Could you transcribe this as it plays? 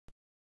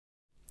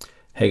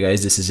Hey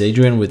guys, this is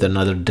Adrian with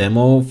another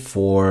demo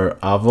for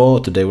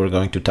Avo. Today we're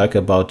going to talk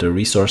about the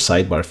resource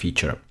sidebar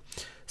feature.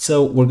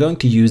 So we're going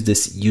to use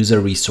this user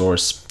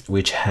resource,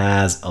 which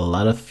has a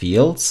lot of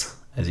fields.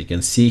 As you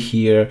can see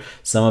here,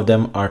 some of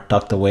them are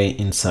tucked away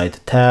inside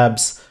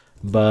tabs.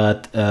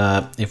 But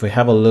if we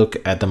have a look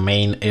at the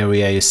main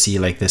area, you see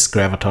like this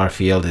gravatar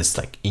field is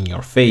like in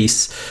your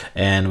face,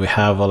 and we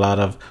have a lot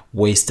of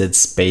wasted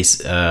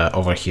space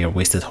over here,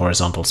 wasted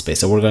horizontal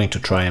space. So we're going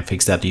to try and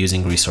fix that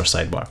using resource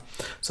sidebar.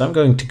 So I'm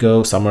going to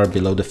go somewhere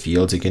below the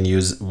fields. You can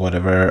use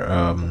whatever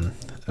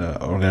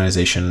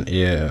organization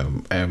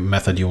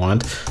method you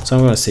want. So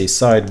I'm going to say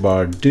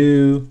sidebar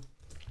do,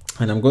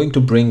 and I'm going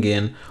to bring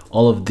in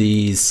all of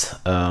these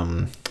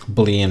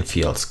Boolean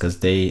fields because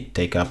they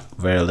take up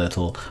very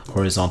little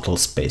horizontal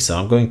space. So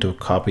I'm going to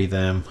copy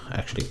them,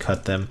 actually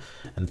cut them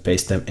and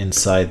paste them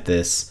inside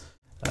this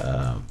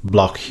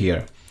block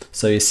here.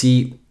 So you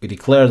see, we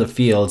declare the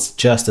fields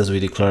just as we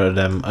declare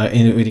them.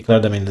 We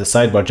declare them in the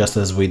sidebar just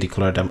as we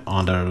declare them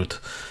on the root.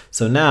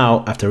 So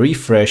now, after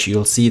refresh,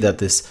 you'll see that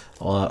this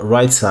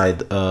right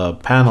side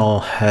panel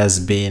has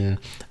been,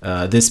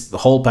 this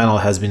whole panel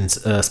has been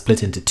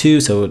split into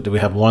two. So we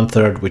have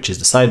 1/3, which is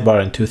the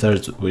sidebar, and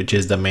 2/3, which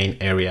is the main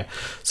area.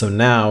 So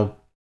now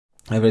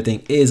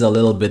everything is a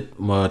little bit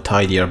more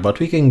tidier, but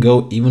we can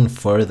go even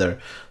further.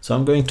 So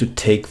I'm going to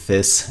take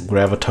this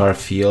gravatar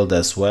field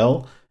as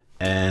well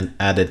and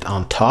add it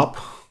on top.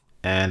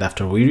 And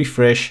after we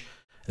refresh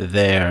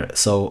there,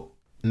 so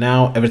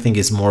now everything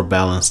is more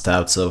balanced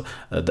out. So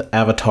the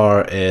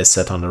avatar is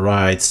set on the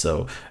right,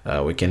 so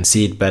we can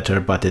see it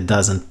better, but it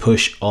doesn't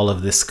push all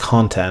of this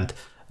content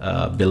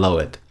below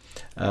it.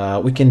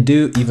 We can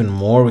do even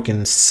more. We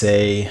can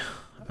say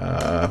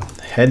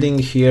heading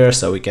here,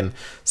 so we can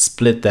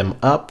split them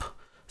up.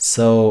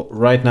 So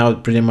right now,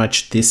 pretty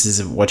much this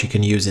is what you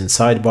can use in the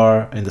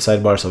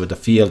sidebar. So with the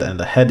field and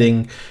the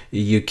heading,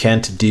 you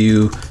can't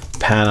do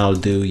panel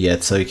do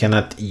yet. So you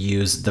cannot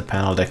use the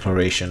panel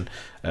declaration.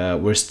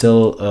 We're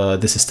still,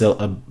 this is still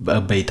a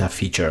beta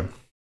feature.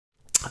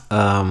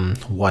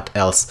 What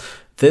else?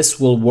 This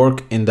will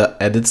work in the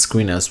edit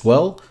screen as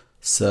well.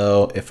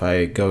 So if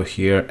I go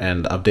here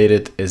and update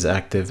it, is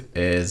active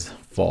is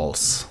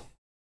false.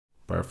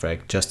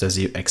 Perfect, just as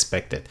you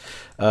expected.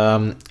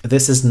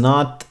 This is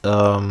not,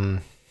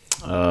 the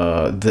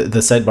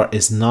sidebar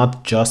is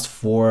not just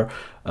for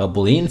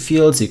Boolean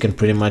fields. You can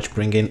pretty much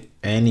bring in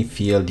any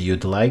field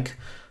you'd like.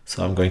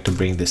 So I'm going to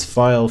bring this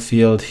file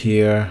field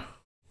here.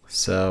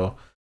 So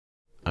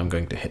I'm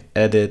going to hit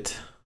edit,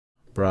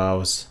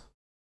 browse.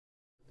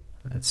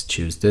 Let's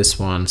choose this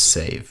one,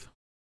 save.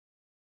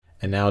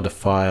 And now the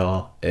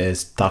file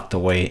is tucked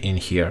away in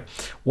here.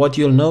 What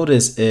you'll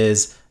notice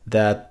is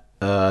that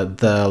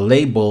the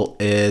label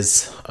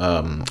is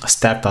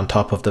stacked on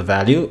top of the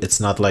value. It's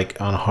not like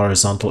on a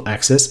horizontal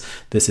axis.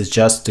 This is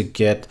just to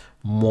get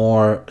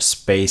more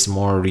space,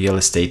 more real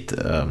estate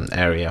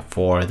area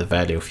for the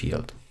value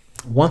field.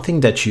 One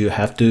thing that you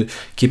have to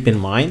keep in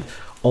mind,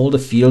 all the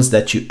fields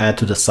that you add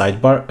to the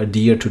sidebar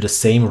adhere to the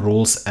same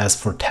rules as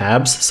for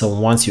tabs. So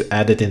once you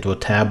add it into a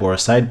tab or a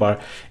sidebar,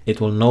 it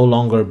will no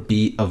longer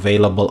be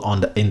available on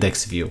the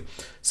index view.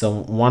 So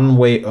one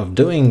way of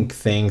doing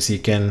things, you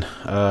can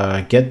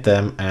get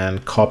them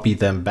and copy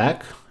them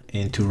back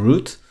into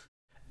root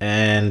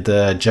and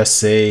just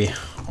say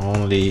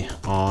only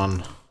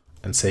on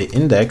and say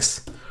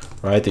index,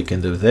 right? You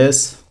can do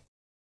this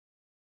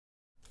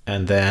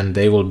and then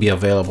they will be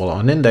available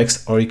on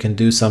index, or you can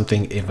do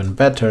something even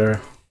better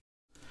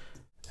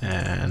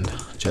and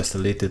just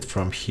delete it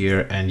from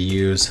here and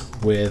use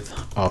with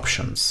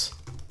options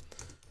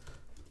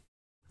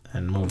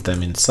and move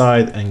them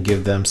inside and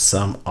give them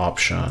some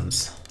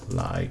options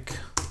like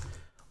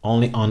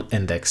only on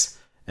index.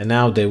 And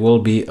now they will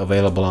be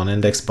available on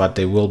index, but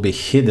they will be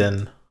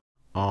hidden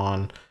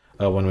on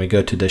when we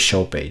go to the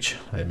show page.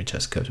 Let me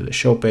just go to the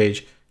show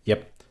page.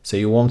 Yep. So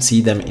you won't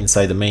see them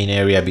inside the main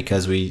area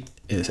because we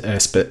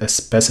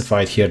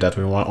specified here that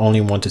we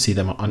only want to see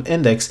them on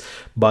index,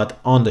 but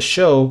on the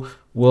show,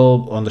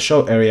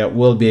 area,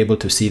 we'll be able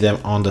to see them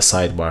on the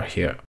sidebar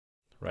here,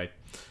 right?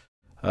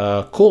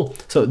 Cool.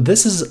 So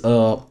this is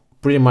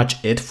pretty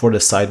much it for the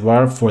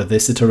sidebar for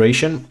this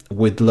iteration.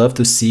 We'd love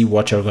to see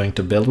what you're going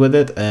to build with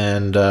it,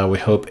 and we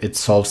hope it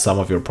solves some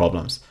of your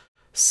problems.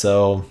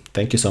 So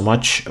thank you so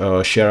much,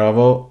 share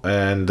Avo,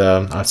 and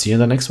I'll see you in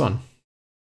the next one.